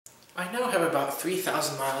I now have about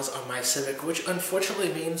 3,000 miles on my Civic, which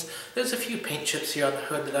unfortunately means there's a few paint chips here on the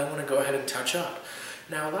hood that I want to go ahead and touch up.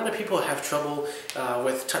 Now, a lot of people have trouble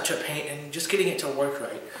with touch-up paint and just getting it to work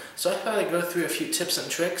right. So I thought I'd go through a few tips and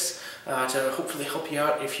tricks to hopefully help you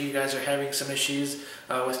out if you guys are having some issues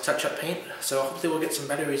with touch-up paint. So hopefully we'll get some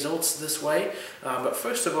better results this way. But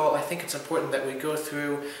first of all, I think it's important that we go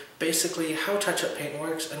through basically how touch-up paint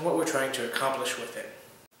works and what we're trying to accomplish with it.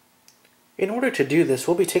 In order to do this,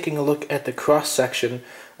 we'll be taking a look at the cross-section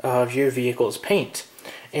of your vehicle's paint.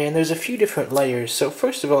 And there's a few different layers. So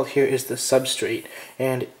first of all, here is the substrate.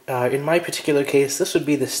 And in my particular case, this would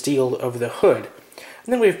be the steel of the hood.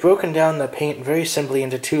 And then we've broken down the paint very simply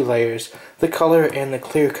into two layers, the color and the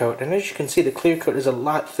clear coat. And as you can see, the clear coat is a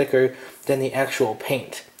lot thicker than the actual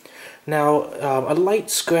paint. Now, a light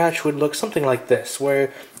scratch would look something like this,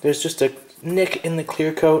 where there's just a nick in the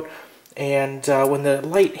clear coat, and when the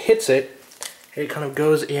light hits it, it kind of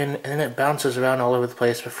goes in and then it bounces around all over the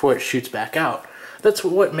place before it shoots back out. That's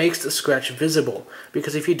what makes the scratch visible,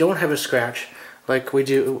 because if you don't have a scratch, like we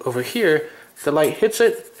do over here, the light hits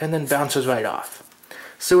it and then bounces right off.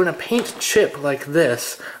 So in a paint chip like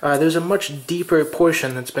this, there's a much deeper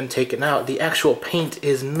portion that's been taken out. The actual paint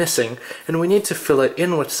is missing, and we need to fill it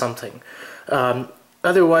in with something.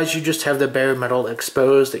 Otherwise, you just have the bare metal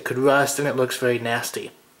exposed. It could rust, and it looks very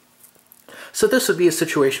nasty. So this would be a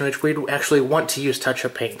situation in which we'd actually want to use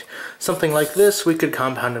touch-up paint. Something like this we could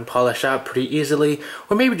compound and polish out pretty easily,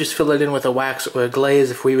 or maybe just fill it in with a wax or a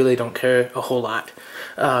glaze if we really don't care a whole lot.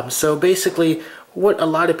 So basically, what a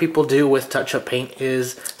lot of people do with touch-up paint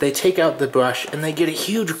is they take out the brush and they get a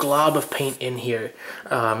huge glob of paint in here.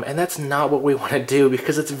 And that's not what we want to do,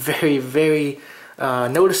 because it's very, very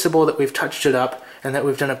noticeable that we've touched it up and that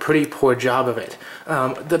we've done a pretty poor job of it.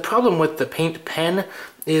 The problem with the paint pen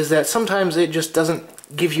is that sometimes it just doesn't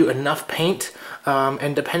give you enough paint,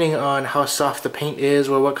 and depending on how soft the paint is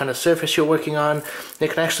or what kind of surface you're working on,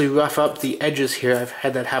 it can actually rough up the edges here. I've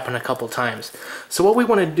had that happen a couple times. So what we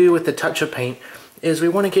want to do with the touch-up paint is we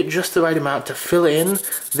want to get just the right amount to fill in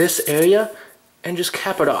this area and just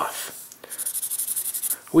cap it off.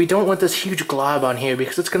 We don't want this huge glob on here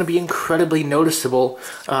because it's going to be incredibly noticeable,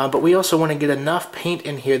 but we also want to get enough paint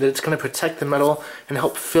in here that it's going to protect the metal and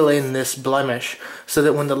help fill in this blemish so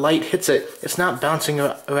that when the light hits it, it's not bouncing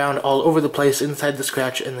around all over the place inside the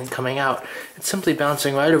scratch and then coming out. It's simply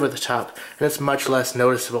bouncing right over the top, and it's much less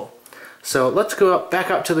noticeable. So let's go back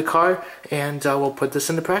out to the car and we'll put this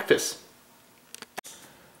into practice.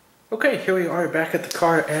 Okay, here we are back at the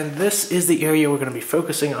car, and this is the area we're going to be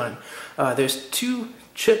focusing on. There's two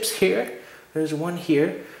chips here, there's one here,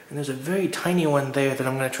 and there's a very tiny one there that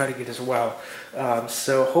I'm going to try to get as well.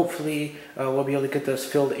 So hopefully we'll be able to get those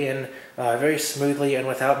filled in very smoothly and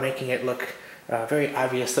without making it look very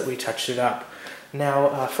obvious that we touched it up.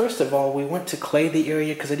 Now, first of all, we want to clay the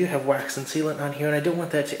area because I do have wax and sealant on here, and I don't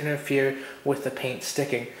want that to interfere with the paint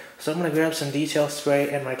sticking. So I'm going to grab some detail spray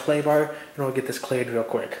and my clay bar, and we'll get this clayed real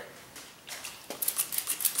quick.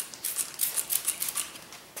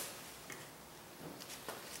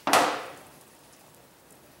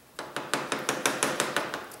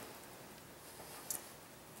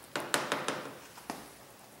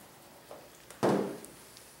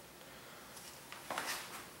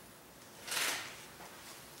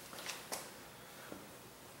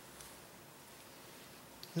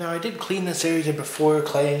 Now I did clean this area before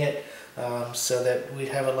claying it so that we'd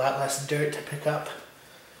have a lot less dirt to pick up.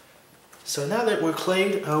 So now that we're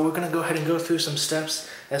clayed, we're going to go ahead and go through some steps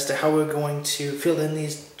as to how we're going to fill in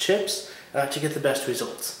these chips to get the best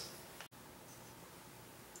results.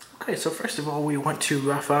 Okay, so first of all we want to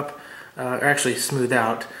rough up, or actually smooth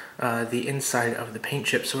out, the inside of the paint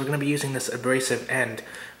chip. So we're going to be using this abrasive end.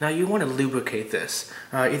 Now you want to lubricate this,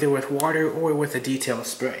 either with water or with a detail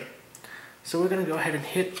spray. So we're going to go ahead and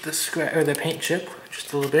hit the paint chip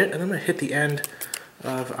just a little bit, and then I'm going to hit the end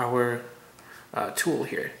of our tool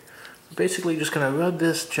here. Basically just going to rub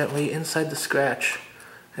this gently inside the scratch,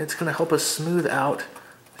 and it's going to help us smooth out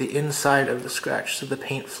the inside of the scratch so the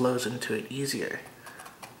paint flows into it easier.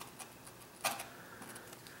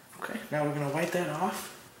 Okay, now we're going to wipe that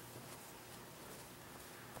off,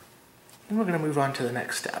 and we're going to move on to the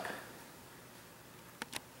next step.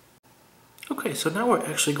 Okay, so now we're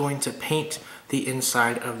actually going to paint the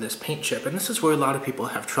inside of this paint chip, and this is where a lot of people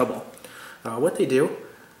have trouble. What they do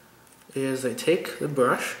is they take the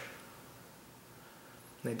brush,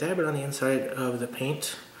 they dab it on the inside of the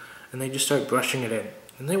paint, and they just start brushing it in.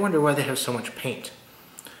 And they wonder why they have so much paint.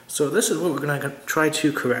 So this is what we're going to try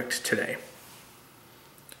to correct today.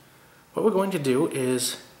 What we're going to do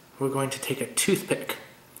is we're going to take a toothpick.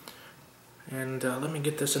 And let me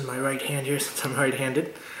get this in my right hand here since I'm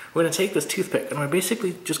right-handed. we're going to take this toothpick and we're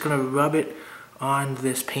basically just going to rub it on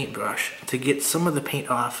this paintbrush to get some of the paint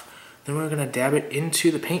off. Then we're going to dab it into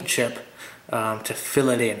the paint chip to fill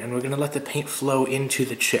it in, and we're going to let the paint flow into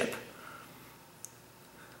the chip.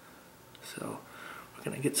 So we're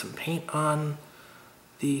going to get some paint on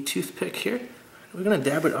the toothpick here. We're going to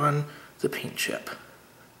dab it on the paint chip.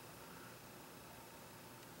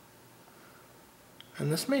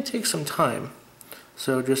 And this may take some time,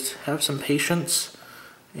 so just have some patience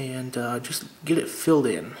and just get it filled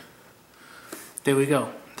in. There we go.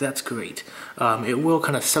 That's great. It will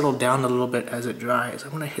kind of settle down a little bit as it dries. I'm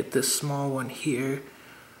going to hit this small one here.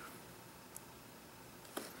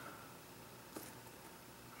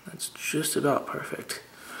 That's just about perfect.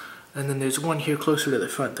 And then there's one here closer to the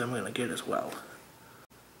front that I'm going to get as well.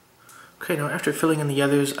 Okay, now after filling in the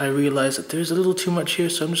others, I realized that there's a little too much here,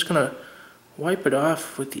 so I'm just going to wipe it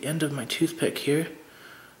off with the end of my toothpick here.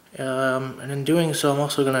 And in doing so, I'm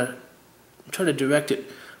also going to try to direct it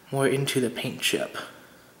more into the paint chip.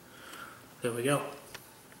 There we go.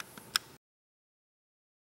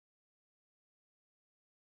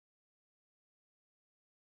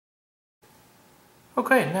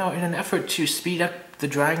 Okay, now in an effort to speed up the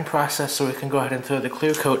drying process so we can go ahead and throw the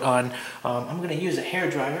clear coat on, I'm going to use a hair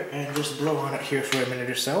dryer and just blow on it here for a minute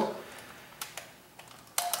or so.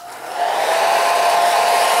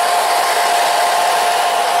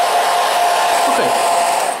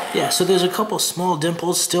 Yeah, so there's a couple small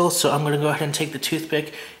dimples still, so I'm going to go ahead and take the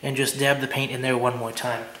toothpick and just dab the paint in there one more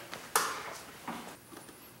time.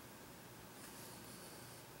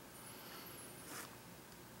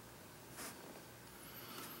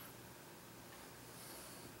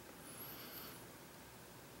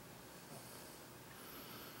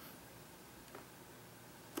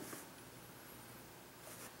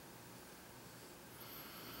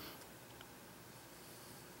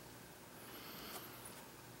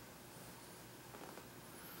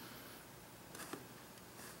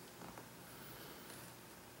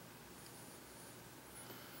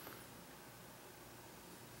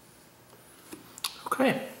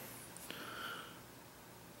 Okay.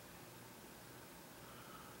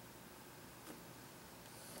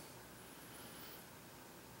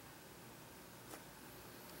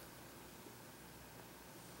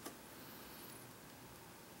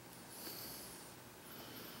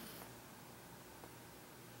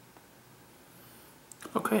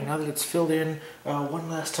 Okay, now that it's filled in one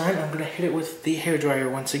last time, I'm going to hit it with the hairdryer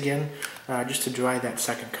once again, just to dry that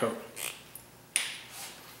second coat.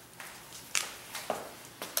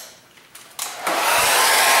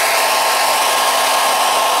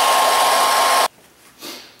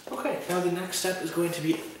 Okay, now the next step is going to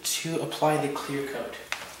be to apply the clear coat.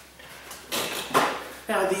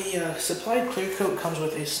 Now the supplied clear coat comes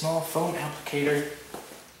with a small foam applicator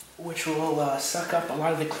which will suck up a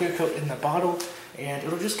lot of the clear coat in the bottle, and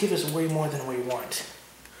it'll just give us way more than we want.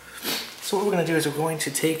 So what we're going to do is we're going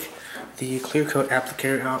to take the clear coat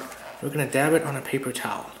applicator out. We're going to dab it on a paper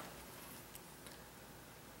towel.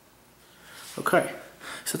 Okay,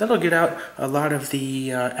 so that'll get out a lot of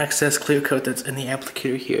the excess clear coat that's in the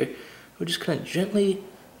applicator here. We're just going to gently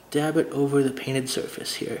dab it over the painted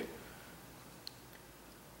surface here.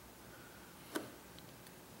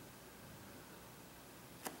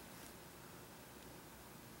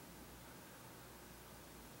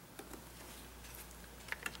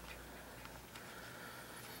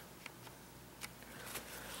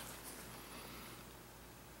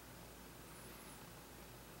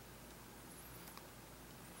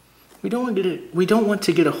 We don't want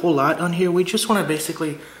to get a whole lot on here. We just want to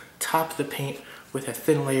basically top the paint with a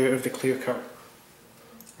thin layer of the clear coat.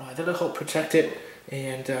 That'll help protect it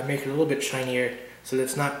and make it a little bit shinier so that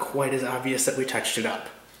it's not quite as obvious that we touched it up.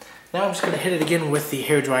 Now I'm just going to hit it again with the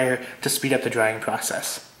hairdryer to speed up the drying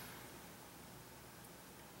process.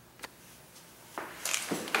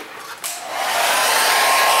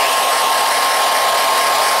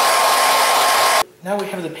 Now we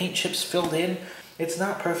have the paint chips filled in. It's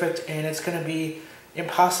not perfect, and it's going to be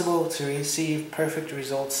impossible to receive perfect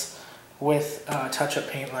results with touch-up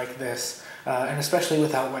paint like this, and especially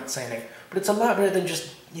without wet sanding. But it's a lot better than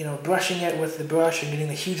just, brushing it with the brush and getting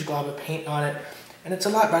the huge glob of paint on it, and it's a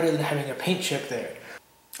lot better than having a paint chip there.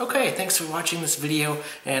 Okay, thanks for watching this video,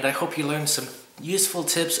 and I hope you learned some useful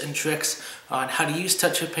tips and tricks on how to use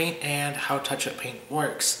touch-up paint and how touch-up paint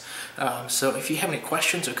works. So if you have any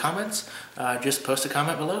questions or comments, just post a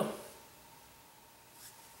comment below.